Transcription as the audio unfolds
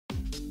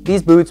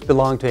These boots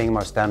belong to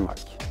Ingmar's Denmark.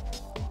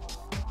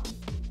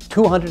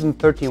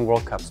 213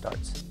 World Cup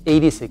starts,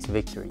 86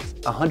 victories,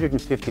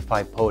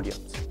 155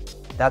 podiums.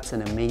 That's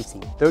an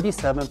amazing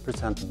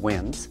 37%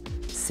 wins,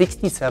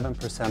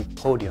 67%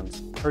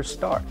 podiums per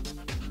start.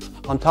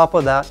 On top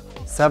of that,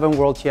 7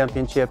 World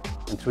Championships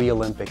and 3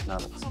 Olympic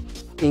medals.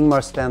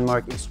 Ingmar's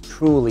Denmark is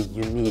truly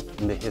unique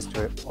in the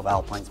history of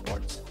alpine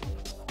sports.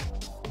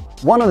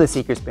 One of the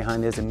secrets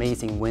behind this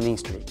amazing winning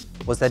streak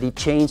was that he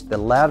changed the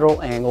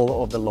lateral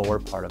angle of the lower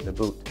part of the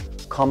boot,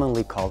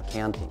 commonly called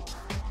canting.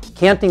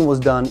 Canting was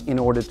done in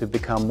order to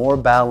become more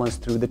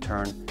balanced through the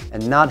turn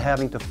and not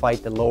having to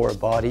fight the lower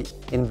body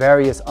in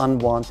various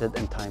unwanted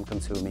and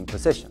time-consuming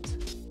positions.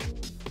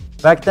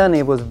 Back then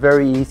it was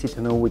very easy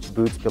to know which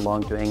boots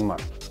belonged to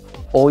Ingmar.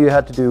 All you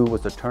had to do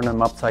was to turn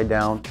them upside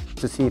down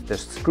to see if the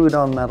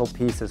screwed-on metal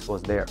pieces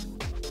was there.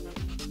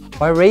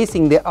 By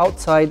raising the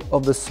outside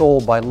of the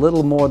sole by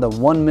little more than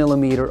 1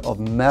 millimeter of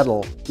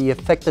metal, he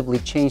effectively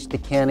changed the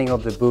canting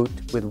of the boot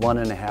with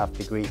 1.5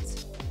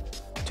 degrees.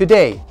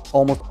 Today,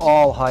 almost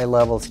all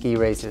high-level ski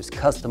racers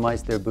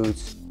customize their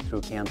boots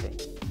through canting.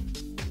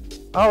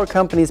 Our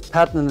company's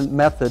patented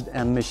method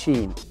and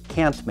machine,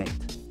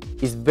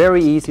 CantMate, is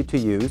very easy to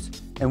use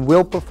and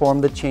will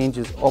perform the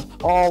changes of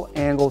all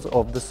angles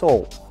of the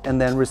sole and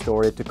then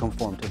restore it to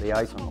conform to the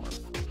ISO norm.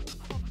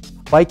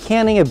 By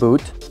canting a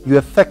boot, you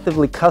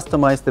effectively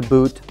customize the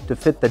boot to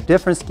fit the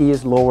different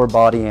skiers' lower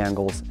body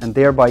angles and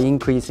thereby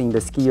increasing the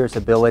skier's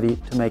ability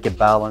to make a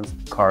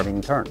balanced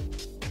carving turn.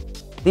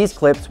 These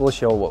clips will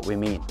show what we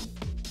mean.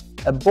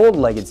 A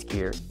bold-legged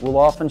skier will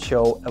often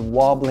show a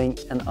wobbling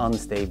and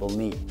unstable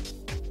knee.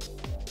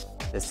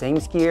 The same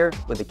skier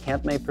with a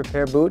CantMate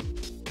Prepare boot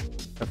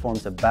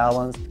performs a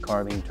balanced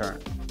carving turn.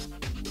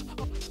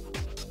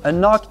 A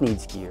knock-kneed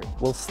skier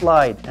will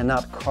slide and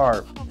not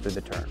carve through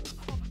the turn.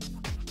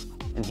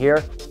 And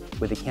here,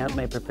 with the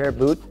CantMate Prepare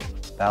boot,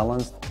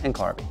 balanced and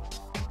carving.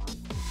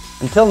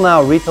 Until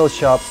now, retail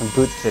shops and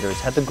boot fitters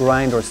had to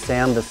grind or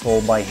sand the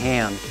sole by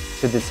hand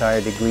to the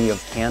desired degree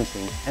of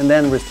canting and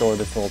then restore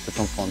the sole to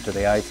conform to the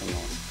ISO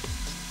norm.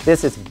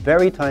 This is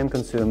very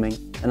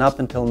time-consuming and up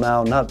until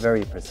now not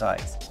very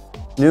precise.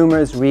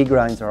 Numerous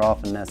regrinds are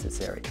often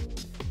necessary.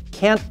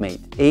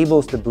 CantMate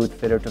enables the boot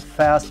fitter to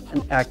fast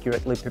and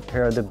accurately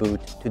prepare the boot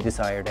to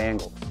desired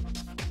angles.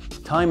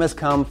 Time has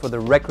come for the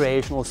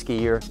recreational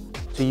skier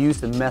to use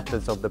the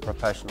methods of the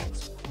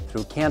professionals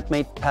through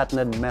CantMate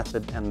patented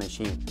method and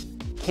machine.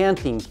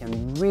 Canting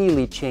can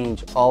really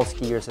change all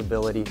skiers'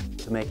 ability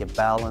to make a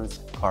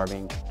balanced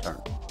carving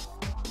turn.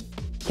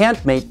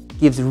 CantMate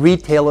gives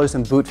retailers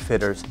and boot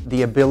fitters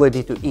the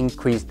ability to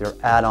increase their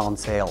add-on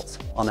sales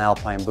on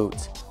alpine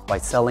boots by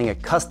selling a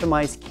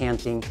customized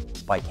canting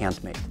by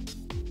CantMate.